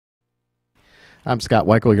I'm Scott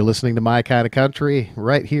Weichel. You're listening to My Kind of Country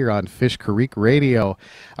right here on Fish Creek Radio.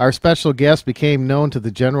 Our special guest became known to the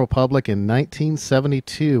general public in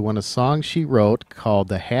 1972 when a song she wrote called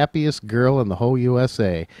The Happiest Girl in the Whole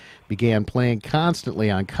USA began playing constantly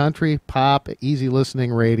on country, pop, easy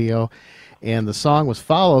listening radio, and the song was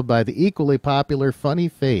followed by the equally popular Funny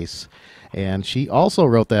Face. And she also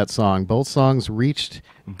wrote that song. Both songs reached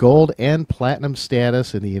gold and platinum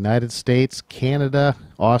status in the United States, Canada,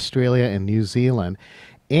 Australia, and New Zealand.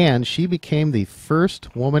 And she became the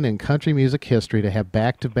first woman in country music history to have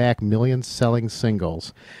back-to-back million-selling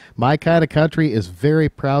singles. My Kind of Country is very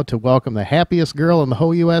proud to welcome the happiest girl in the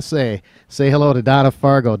whole USA. Say hello to Donna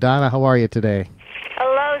Fargo. Donna, how are you today?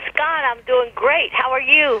 Hello, Scott. I'm doing great. How are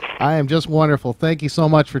you? I am just wonderful. Thank you so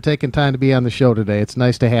much for taking time to be on the show today. It's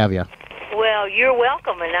nice to have you. Well, you're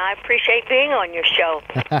welcome, and I appreciate being on your show.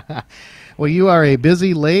 Well, you are a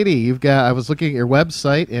busy lady. I was looking at your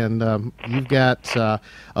website, and you've got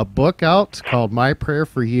a book out called My Prayer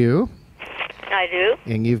for You. I do.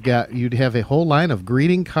 And you'd have a whole line of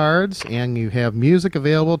greeting cards, and you have music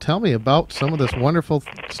available. Tell me about some of this wonderful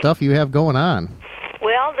stuff you have going on.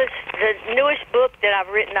 Well, the newest book that I've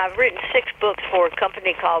written 6 books for a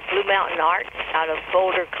company called Blue Mountain Arts out of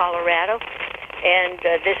Boulder, Colorado. And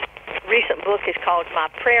this recent book is called My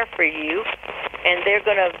Prayer for You, and they're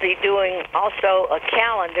going to be doing also a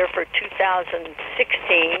calendar for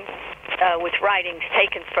 2016 with writings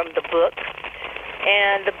taken from the book.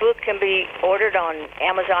 And the book can be ordered on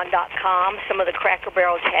Amazon.com. Some of the Cracker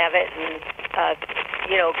Barrels have it, and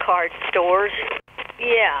card stores.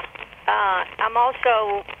 Yeah, I'm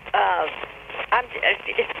also. I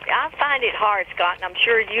find it hard, Scott, and I'm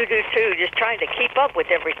sure you do too. Just trying to keep up with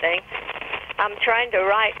everything. I'm trying to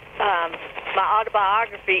write my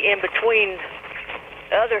autobiography in between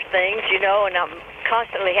other things, and I'm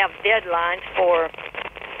constantly have deadlines for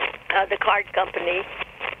the card company,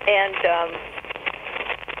 and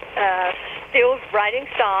still writing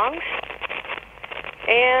songs,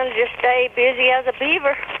 and just stay busy as a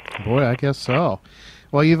beaver. Boy, I guess so.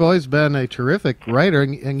 Well, you've always been a terrific writer,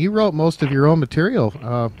 and you wrote most of your own material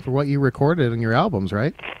for what you recorded in your albums,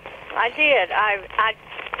 right? I did.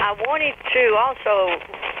 I wanted to also,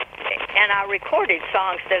 and I recorded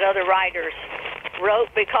songs that other writers wrote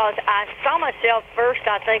because I saw myself first,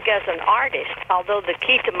 I think, as an artist, although the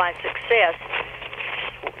key to my success,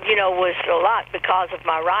 was a lot because of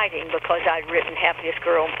my writing, because I'd written Happiest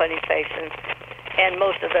Girl and Funny Face and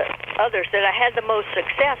most of the others that I had the most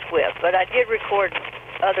success with. But I did record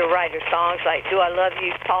other writers' songs like Do I Love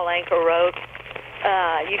You, Paul Anka wrote.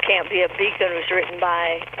 You Can't Be a Beacon was written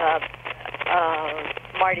by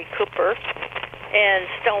Marty Cooper, and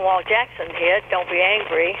Stonewall Jackson hit Don't Be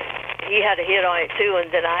Angry. He had a hit on it too,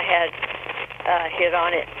 and then I had a hit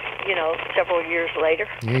on it, several years later.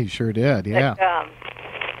 Yeah, you sure did, yeah. But,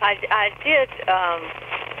 I did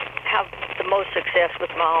have the most success with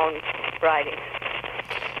my own writing.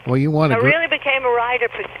 Well, I really became a writer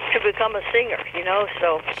to become a singer,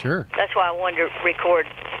 so sure. That's why I wanted to record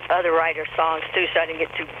other writers' songs too, so I didn't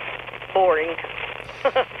get too boring.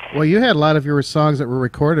 Well, you had a lot of your songs that were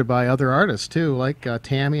recorded by other artists, too, like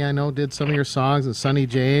Tammy, I know, did some of your songs, and Sonny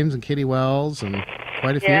James and Kitty Wells, and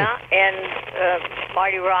quite a few. Yeah, and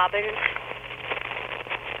Marty Robbins.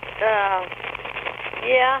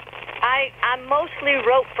 I mostly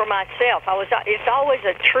wrote for myself. It's always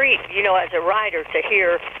a treat, as a writer, to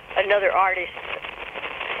hear another artist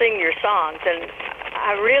sing your songs, and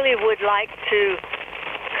I really would like to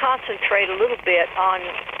concentrate a little bit on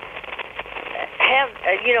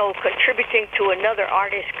contributing to another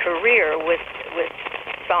artist's career with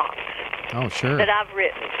songs. Oh, sure. That I've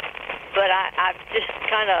written. But I'm just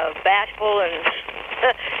kind of bashful and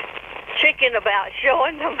chicken about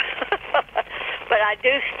showing them. But I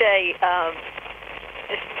do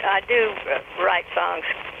write songs,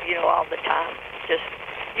 all the time. Just,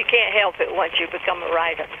 you can't help it once you become a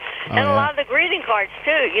writer. Oh, and yeah. a lot of the greeting cards,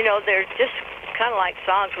 too, they're just kind of like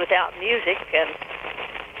songs without music, and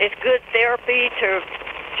it's good therapy to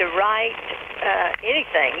write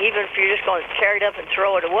anything, even if you're just going to tear it up and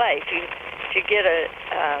throw it away. If you get an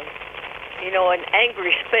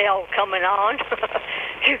angry spell coming on,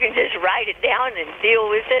 you can just write it down and deal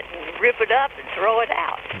with it and rip it up and throw it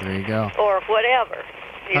out. There you go. Or whatever.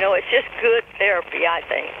 It's just good therapy, I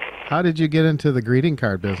think. How did you get into the greeting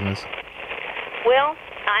card business? Well,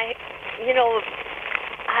 I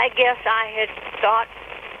guess I had thought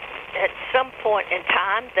at some point in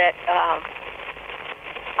time that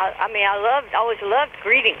I always loved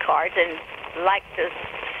greeting cards and liked to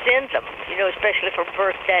send them, especially for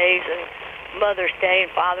birthdays and Mother's Day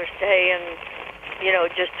and Father's Day and,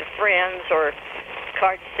 just to friends or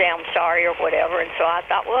card to say I'm sorry or whatever. And so I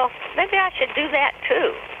thought, well, maybe I should do that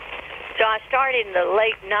too. So I started in the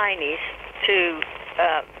late 90s to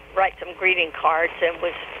write some greeting cards, and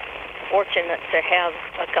was fortunate to have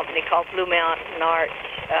a company called Blue Mountain Arts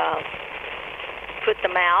put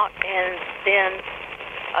them out, and then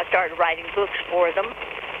I started writing books for them,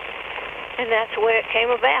 and that's the way it came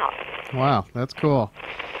about. Wow, that's cool.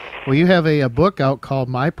 Well, you have a book out called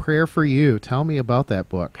My Prayer for You. Tell me about that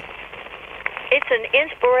book. It's an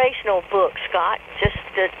inspirational book, Scott, just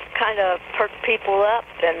to kind of perk people up.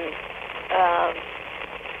 And,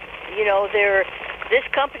 this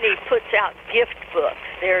company puts out gift books.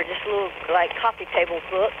 They're just little, like, coffee table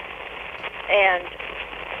books. And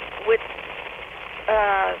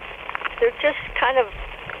they're just kind of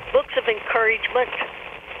books of encouragement,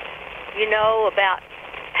 about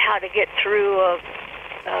how to get through a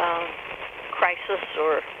crisis,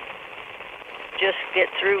 or just get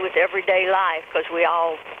through with everyday life, because we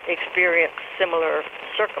all experience similar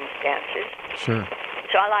circumstances. Sure.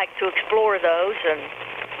 So I like to explore those and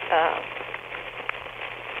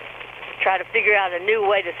try to figure out a new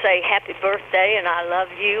way to say happy birthday and I love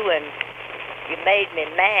you and you made me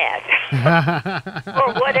mad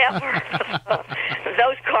or whatever.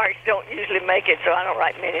 Those cards don't usually make it, so I don't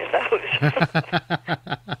write many of those.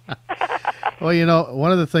 Well,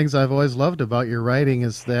 one of the things I've always loved about your writing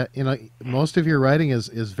is that, most of your writing is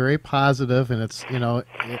very positive, and it's,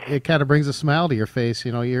 it kind of brings a smile to your face.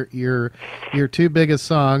 Your two biggest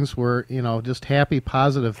songs were, just happy,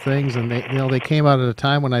 positive things, and they came out at a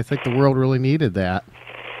time when I think the world really needed that.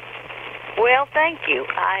 Well, thank you.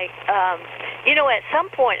 At some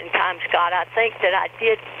point in time, Scott, I think that I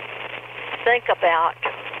did think about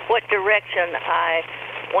what direction I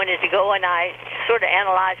wanted to go, and I sort of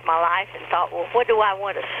analyzed my life and thought, well, what do I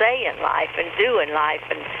want to say in life and do in life?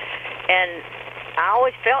 And I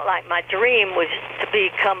always felt like my dream was to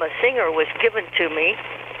become a singer was given to me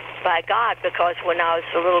by God, because when I was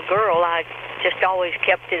a little girl, I just always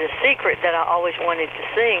kept it a secret that I always wanted to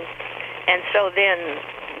sing. And so then,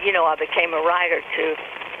 I became a writer to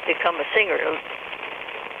become a singer,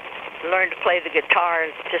 learn to play the guitar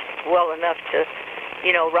just well enough to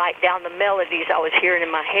write down the melodies I was hearing in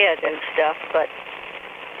my head and stuff. But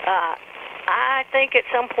I think at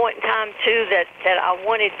some point in time, too, that I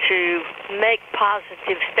wanted to make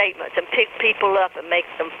positive statements and pick people up and make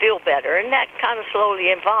them feel better. And that kind of slowly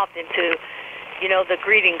evolved into, the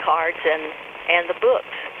greeting cards and the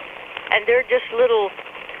books. And they're just little,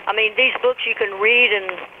 these books you can read in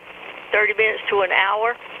 30 minutes to an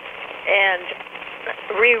hour and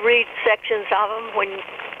reread sections of them when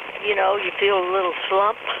you feel a little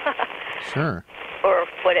slump. Sure. Or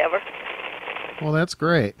whatever. Well, that's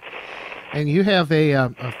great. And you have a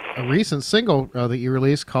recent single that you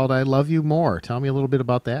released called "I Love You More." Tell me a little bit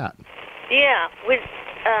about that. Yeah, we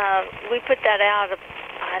put that out.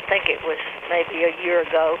 I think it was maybe a year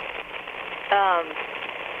ago.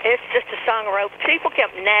 It's just a song I wrote. People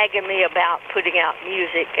kept nagging me about putting out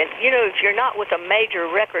music, and if you're not with a major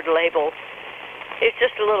record label, it's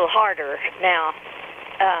just a little harder now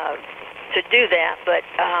to do that. But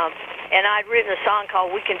and I'd written a song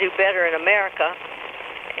called "We Can Do Better in America,"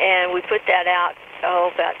 and we put that out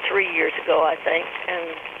about 3 years ago, I think.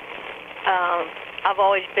 And I've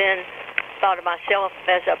always thought of myself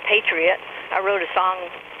as a patriot. I wrote a song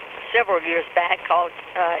several years back called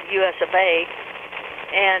 "U.S. of A."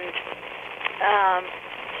 And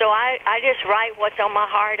so I just write what's on my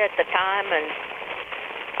heart at the time, and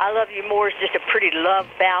 "I Love You More" is just a pretty love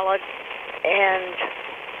ballad. And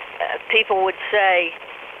people would say,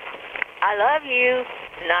 "I love you,"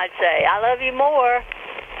 and I'd say, "I love you more,"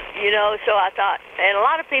 so I thought, and a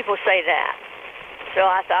lot of people say that. So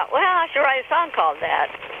I thought, well, I should write a song called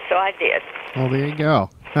that. So I did. Well, there you go.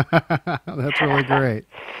 That's really great.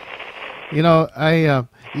 You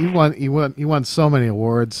won so many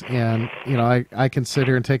awards, and I can sit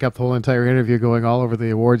here and take up the whole entire interview going all over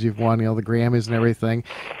the awards you've won, the Grammys and everything.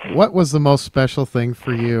 What was the most special thing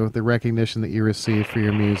for you, the recognition that you received for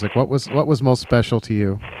your music? What was most special to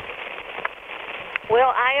you?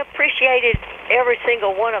 Well, I appreciated every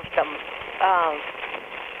single one of them.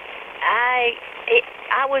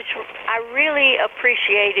 I really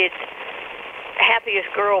appreciated Happiest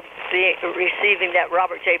Girl receiving that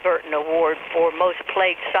Robert J. Burton Award for Most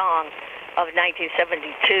Played Song of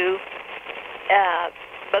 1972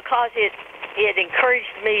 because it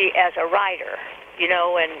encouraged me as a writer,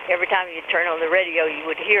 and every time you turn on the radio you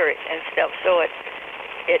would hear it and stuff. So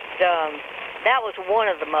that was one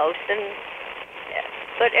of the most,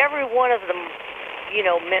 but every one of them,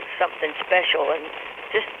 meant something special. And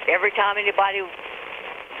just every time anybody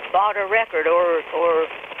bought a record or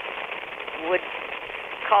would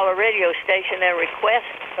call a radio station and request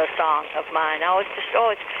a song of mine. I was just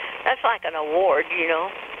always, that's like an award, you know.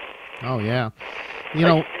 Oh, yeah. You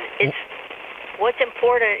know, it's what's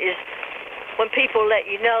important is when people let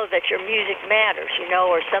you know that your music matters, you know,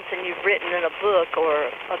 or something you've written in a book or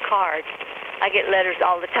a card. I get letters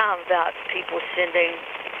all the time about people sending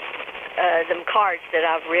them cards that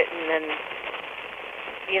I've written, and,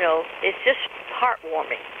 you know, it's just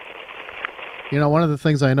heartwarming. You know, one of the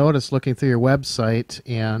things I noticed looking through your website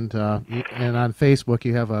and on Facebook,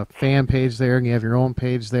 you have a fan page there, and you have your own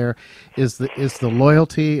page there. Is the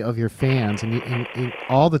loyalty of your fans, and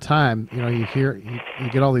all the time, you know, you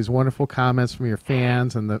get all these wonderful comments from your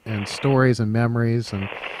fans and stories and memories, and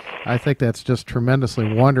I think that's just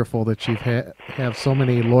tremendously wonderful that you have so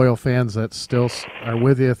many loyal fans that still are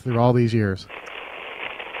with you through all these years.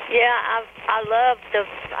 Yeah, I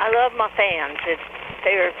love my fans.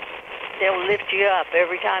 They'll lift you up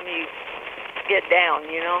every time you get down,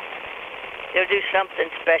 you know. They'll do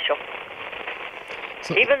something special.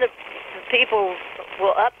 So, even the people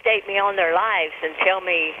will update me on their lives and tell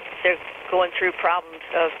me they're going through problems.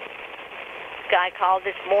 A guy called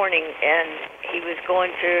this morning, and he was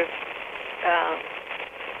going through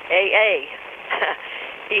AA.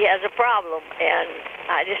 He has a problem, and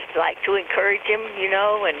I just like to encourage him, you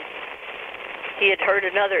know, and he had heard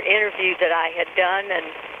another interview that I had done, and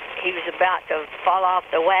he was about to fall off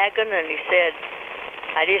the wagon, and he said,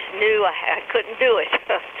 I just knew I couldn't do it.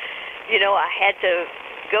 You know, I had to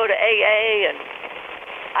go to AA, and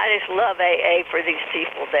I just love AA for these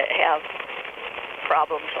people that have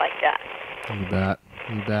problems like that. You bet.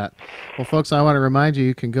 You bet. Well, folks, I want to remind you,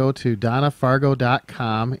 you can go to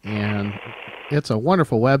donnafargo.com, and it's a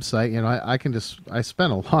wonderful website. You know, I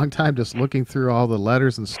spent a long time just looking through all the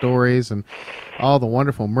letters and stories and all the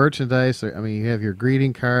wonderful merchandise. I mean, you have your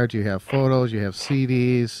greeting cards, you have photos, you have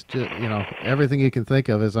CDs, you know, everything you can think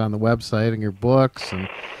of is on the website, and your books, and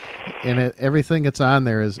everything that's on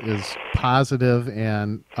there is positive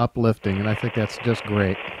and uplifting, and I think that's just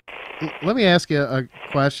great. Let me ask you a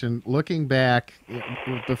question. Looking back,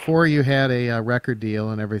 before you had a record deal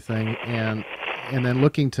and everything, and then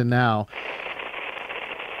looking to now,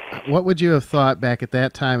 what would you have thought back at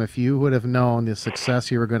that time if you would have known the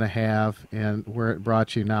success you were going to have and where it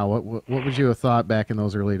brought you now? What would you have thought back in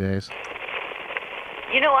those early days?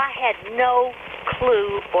 You know, I had no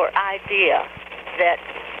clue or idea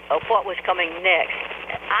of what was coming next.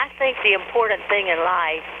 I think the important thing in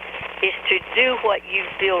life is to do what you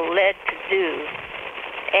feel led to do.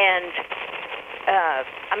 And,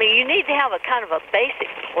 I mean, you need to have a kind of a basic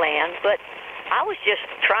plan, but I was just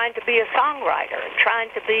trying to be a songwriter and trying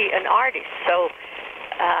to be an artist. So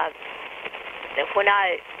when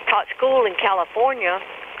I taught school in California,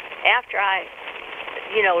 after I,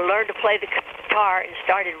 you know, learned to play the guitar and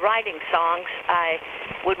started writing songs, I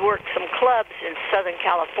would work some clubs in Southern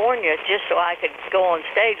California just so I could go on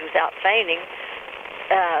stage without fainting,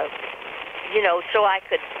 you know, so I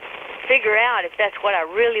could figure out if that's what I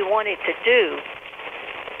really wanted to do.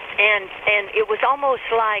 And it was almost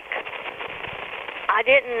like I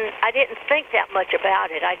didn't think that much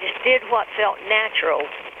about it. I just did what felt natural,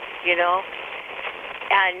 you know.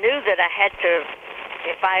 I knew that I had to,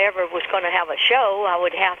 if I ever was going to have a show, I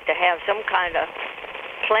would have to have some kind of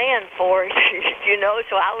plan for it, you know.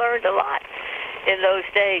 So I learned a lot in those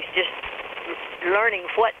days, just learning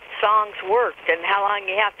what songs worked and how long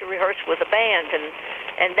you have to rehearse with a band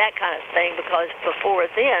and that kind of thing, because before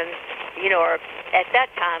then, you know, or at that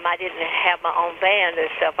time, I didn't have my own band and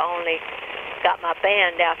stuff. I only got my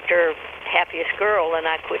band after Happiest Girl, and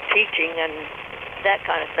I quit teaching and that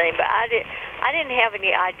kind of thing. But I didn't have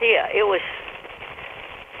any idea. It was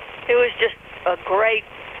just a great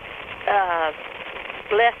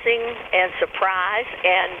blessing and surprise,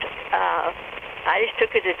 and I just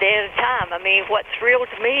took it a day at a time. I mean, what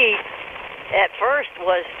thrilled me at first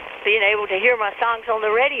was being able to hear my songs on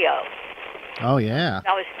the radio. Oh, yeah.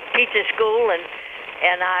 I was teaching school, and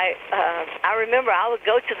I remember I would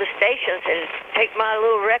go to the stations and take my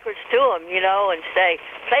little records to them, you know, and say,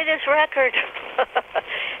 play this record.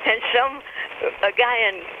 And a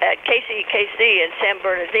guy at KCKC in San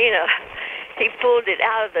Bernardino, he pulled it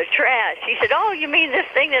out of the trash. He said, oh, you mean this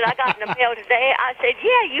thing that I got in the mail today? I said,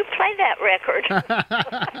 yeah, you play that record.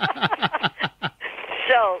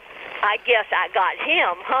 So I guess I got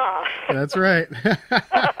him, huh? That's right.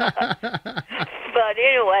 But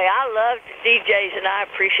anyway, I loved DJs, and I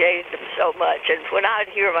appreciated them so much. And when I'd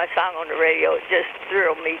hear my song on the radio, it just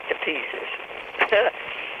thrilled me to pieces.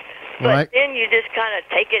 But then you just kind of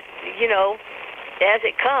take it, you know, as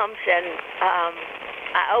it comes. And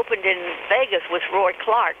I opened in Vegas with Roy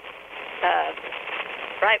Clark.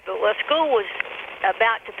 Right, but school was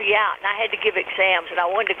about to be out, and I had to give exams, and I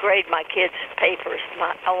wanted to grade my kids' papers.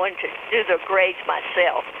 I wanted to do the grades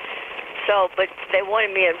myself. So, but they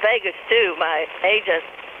wanted me in Vegas too, my agent,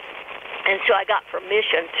 and so I got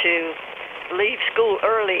permission to leave school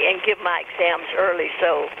early and give my exams early,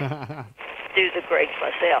 so do the grades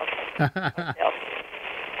myself.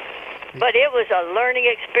 But it was a learning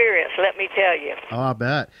experience, let me tell you. Oh, I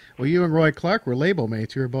bet. Well, you and Roy Clark were label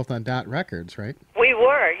mates. You were both on Dot Records, right? We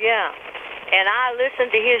were, yeah. And I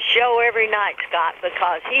listened to his show every night, Scott,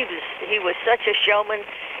 because he was such a showman,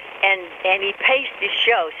 and he paced his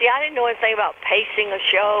show. See, I didn't know anything about pacing a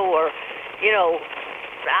show or,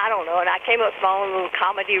 I don't know. And I came up with my own little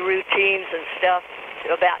comedy routines and stuff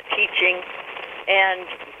about teaching, and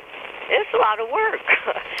it's a lot of work,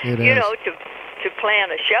 It is. To plan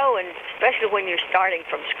a show, and especially when you're starting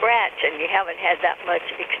from scratch and you haven't had that much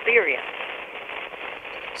experience.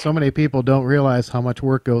 So many people don't realize how much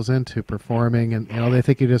work goes into performing, and they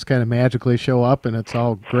think you just kind of magically show up and it's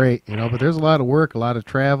all great, but there's a lot of work, a lot of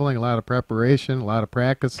traveling, a lot of preparation, a lot of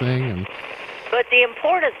practicing. But the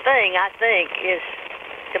important thing, I think, is,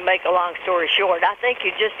 to make a long story short, I think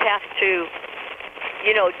you just have to,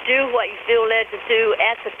 do what you feel led to do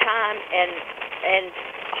at the time, and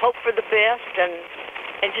hope for the best,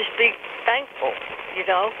 and just be thankful,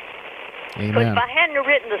 Because Amen. if I hadn't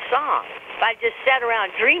written the song, if I just sat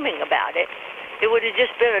around dreaming about it, it would have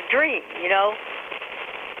just been a dream,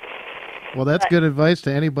 Well, that's good advice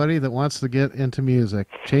to anybody that wants to get into music.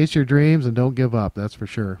 Chase your dreams and don't give up, that's for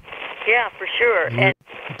sure. Yeah, for sure. And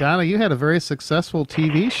Donna, you had a very successful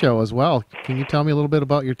TV show as well. Can you tell me a little bit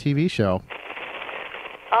about your TV show?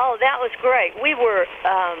 oh, that was great. We were,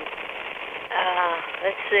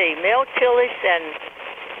 let's see, Mel Tillis and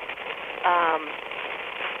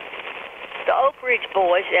the Oak Ridge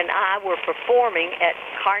Boys and I were performing at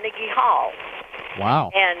Carnegie Hall. Wow.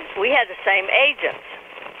 And we had the same agent,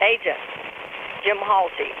 Jim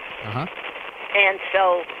Halsey. Uh-huh. And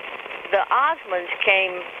so the Osmonds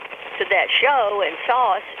came to that show and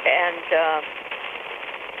saw us, and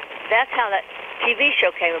that's how that TV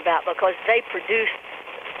show came about, because they produced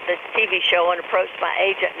the TV show and approached my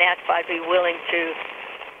agent and asked if I'd be willing to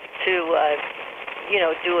do a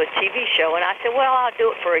TV show. And I said, well, I'll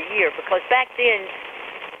do it for a year, because back then,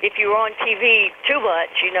 if you were on TV too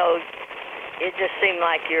much, it just seemed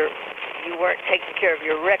like you weren't taking care of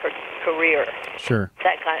your record career. Sure.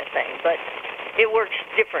 That kind of thing. But it works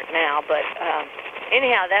different now. But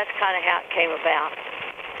anyhow, that's kind of how it came about.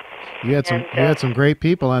 You had some great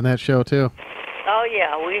people on that show too. Oh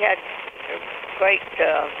yeah, we had great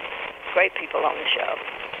people on the show.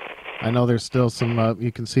 I know there's still some.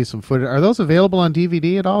 You can see some footage. Are those available on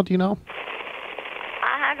DVD at all? Do you know?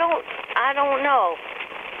 I don't know.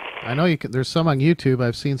 I know there's some on YouTube.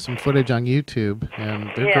 I've seen some footage on YouTube, and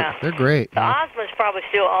they're great. The Osmonds probably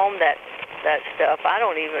still own that stuff. I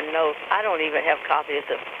don't even know. I don't even have copies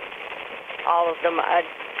of all of them. I'd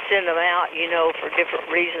send them out, for different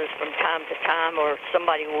reasons from time to time, or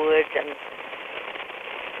somebody would, and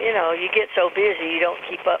you get so busy you don't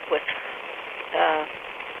keep up with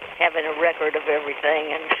having a record of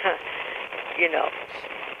everything, and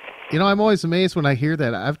I'm always amazed when I hear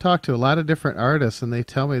that. I've talked to a lot of different artists, and they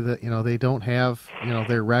tell me that they don't have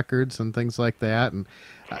their records and things like that, and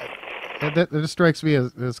that just strikes me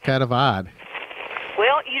as kind of odd.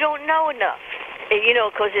 Well, you don't know enough,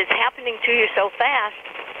 because it's happening to you so fast.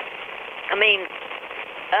 I mean,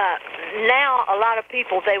 now a lot of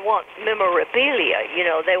people, they want memorabilia.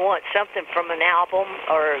 They want something from an album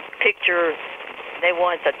or a picture. They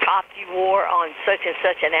want the top you wore on such and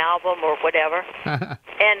such an album or whatever.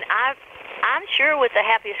 And I'm sure with the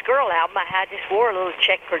Happiest Girl album, I just wore a little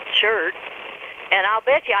checkered shirt, and I'll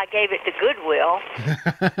bet you I gave it to Goodwill.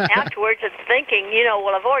 Afterwards, I'm thinking,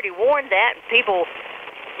 well, I've already worn that, and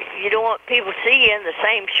you don't want people to see you in the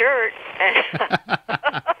same shirt.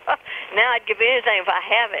 Now I'd give anything if I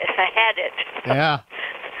had it. Yeah.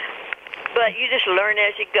 But you just learn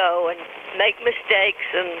as you go and make mistakes,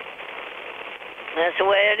 and that's the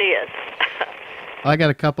way it is. I got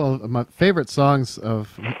a couple of my favorite songs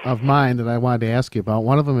of mine that I wanted to ask you about.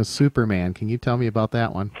 One of them is Superman. Can you tell me about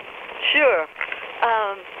that one? Sure.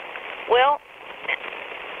 Well,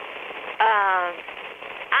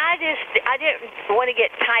 I didn't want to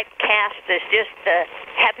get typecast as just the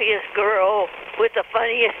happiest girl with the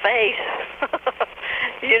funniest face,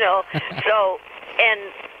 So, and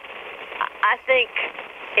I think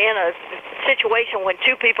in a situation when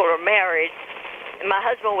two people are married, my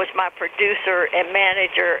husband was my producer and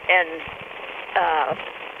manager, and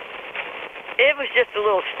it was just a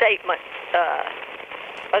little statement,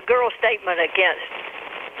 a girl statement against,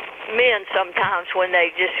 men sometimes when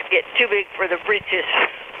they just get too big for the britches.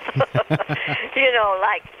 You know,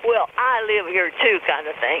 like, well, I live here too kind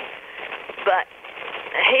of thing. But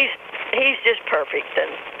he's just perfect,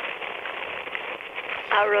 and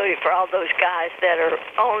I really, for all those guys that are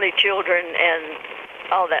only children and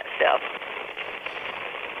all that stuff.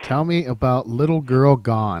 Tell me about Little Girl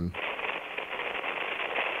Gone.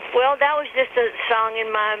 Well, that was just a song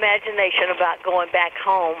in my imagination about going back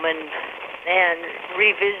home and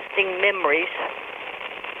revisiting memories.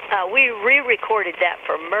 We re-recorded that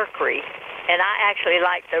for Mercury, and I actually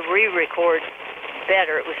liked the re-record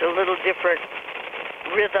better. It was a little different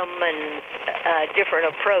rhythm and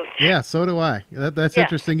different approach. Yeah, so do I. That's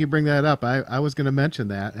interesting you bring that up. I was going to mention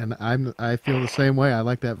that, and I feel the same way. I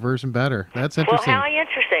like that version better. That's interesting. Well, how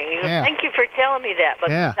interesting. Yeah. Thank you for telling me that,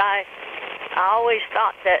 because I always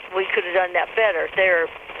thought that we could have done that better. There are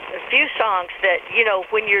a few songs that, you know,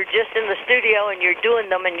 when you're just in the studio and you're doing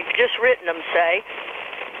them and you've just written them, say,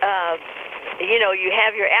 you know, you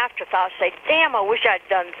have your afterthoughts, say, damn, I wish I'd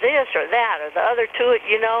done this or that or the other to it,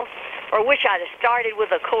 you know, or wish I'd have started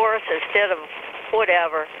with a chorus instead of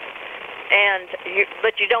whatever.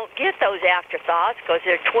 But you don't get those afterthoughts because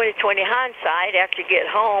they're 20/20 hindsight after you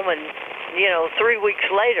get home and, you know, 3 weeks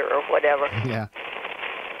later or whatever. Yeah.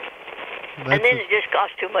 And then it just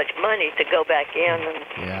costs too much money to go back in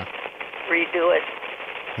and redo it.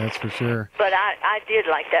 That's for sure. But I did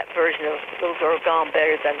like that version of Little Girl Gone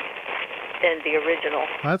better than the original.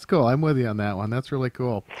 That's cool. I'm with you on that one. That's really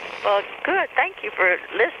cool. Well, good. Thank you for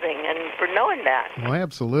listening and for knowing that. Well,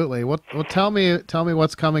 absolutely. Well, tell me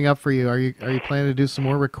what's coming up for you. Are you planning to do some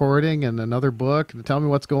more recording and another book? Tell me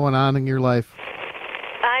what's going on in your life.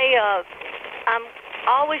 I'm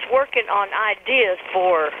always working on ideas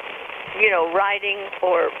for, you know, writing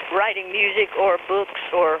music or books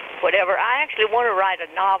or whatever. I actually want to write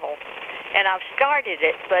a novel, and I've started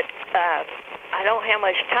it, but I don't have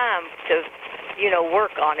much time to, you know,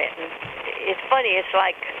 work on it. And it's funny. It's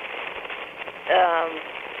like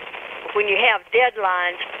when you have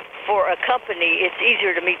deadlines for a company, it's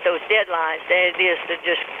easier to meet those deadlines than it is to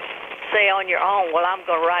just say on your own, well, I'm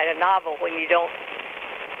going to write a novel, when you don't,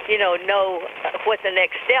 you know what the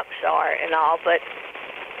next steps are and all. But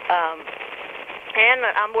and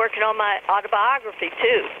I'm working on my autobiography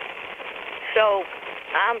too. So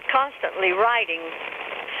I'm constantly writing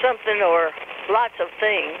something or lots of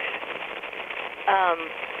things.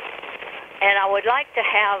 And I would like to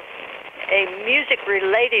have a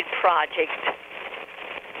music-related project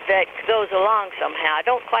that goes along somehow. I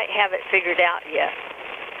don't quite have it figured out yet,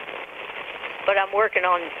 but I'm working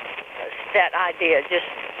on that idea just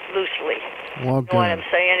loosely. Well, good. You know what I'm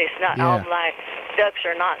saying? It's not all my ducks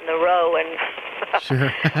are not in the row, and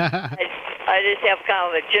sure. I just have kind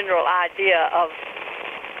of a general idea of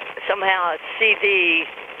somehow a CD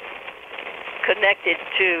connected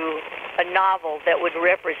to a novel that would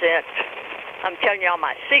represent. I'm telling you all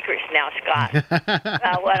my secrets now, Scott,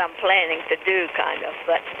 about what I'm planning to do, kind of,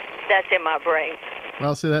 but that's in my brain.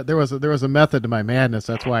 Well, see, that there was a method to my madness.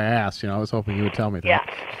 That's why I asked. You know, I was hoping you would tell me that.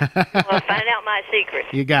 Yeah. Well, find out my secret.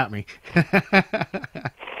 You got me.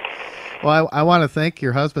 Well, I want to thank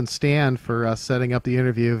your husband, Stan, for setting up the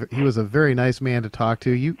interview. He was a very nice man to talk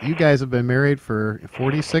to. You guys have been married for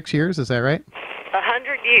 46 years, is that right?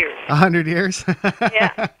 100 years. 100 years?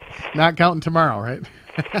 Yeah. Not counting tomorrow, right?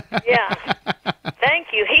 Yeah. Thank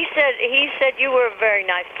you. He said you were a very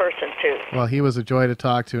nice person, too. Well, he was a joy to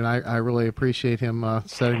talk to, and I really appreciate him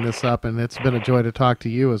setting this up, and it's been a joy to talk to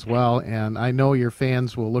you as well. And I know your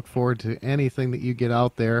fans will look forward to anything that you get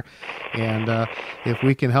out there. And if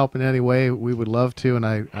we can help in any way, we would love to, and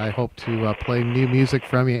I hope to play new music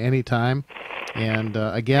from you anytime. And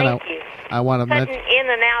again, I want to mention... Cutting in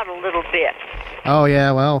and out a little bit. Oh,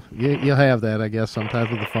 yeah, well, you'll have that, I guess, sometimes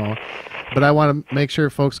with the phone. But I want to make sure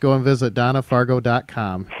folks go and visit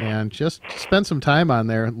DonnaFargo.com and just spend some time on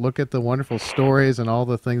there. Look at the wonderful stories and all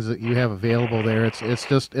the things that you have available there. It's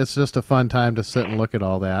just a fun time to sit and look at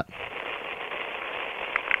all that.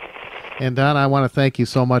 And Donna, I want to thank you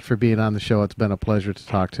so much for being on the show. It's been a pleasure to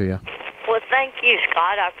talk to you. Well, thank you,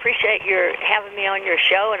 Scott. I appreciate your having me on your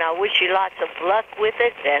show, and I wish you lots of luck with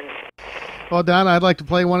it. And well, Donna, I'd like to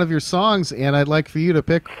play one of your songs, and I'd like for you to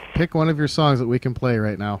pick one of your songs that we can play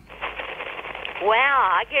right now. Wow,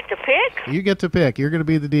 I get to pick? You get to pick. You're going to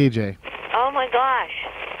be the DJ. Oh, my gosh.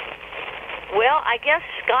 Well, I guess,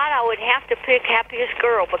 Scott, I would have to pick Happiest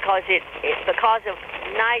Girl because because of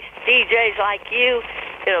nice DJs like you,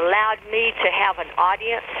 it allowed me to have an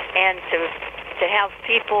audience and to have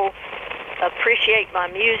people appreciate my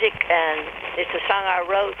music. And it's a song I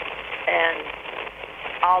wrote, and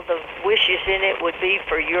all the wishes in it would be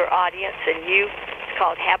for your audience and you. It's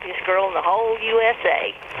called Happiest Girl in the Whole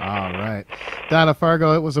USA. All right. Donna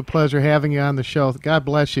Fargo, it was a pleasure having you on the show. God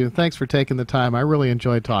bless you. Thanks for taking the time. I really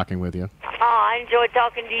enjoyed talking with you. Oh, I enjoyed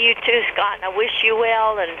talking to you too, Scott, and I wish you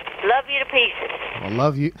well and love you to pieces.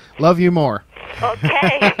 Well, love you more.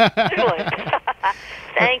 Okay. Good one.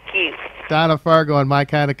 Thank you. Donna Fargo on My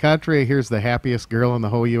Kind of Country. Here's the happiest girl in the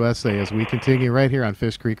whole USA as we continue right here on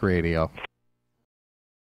Fish Creek Radio.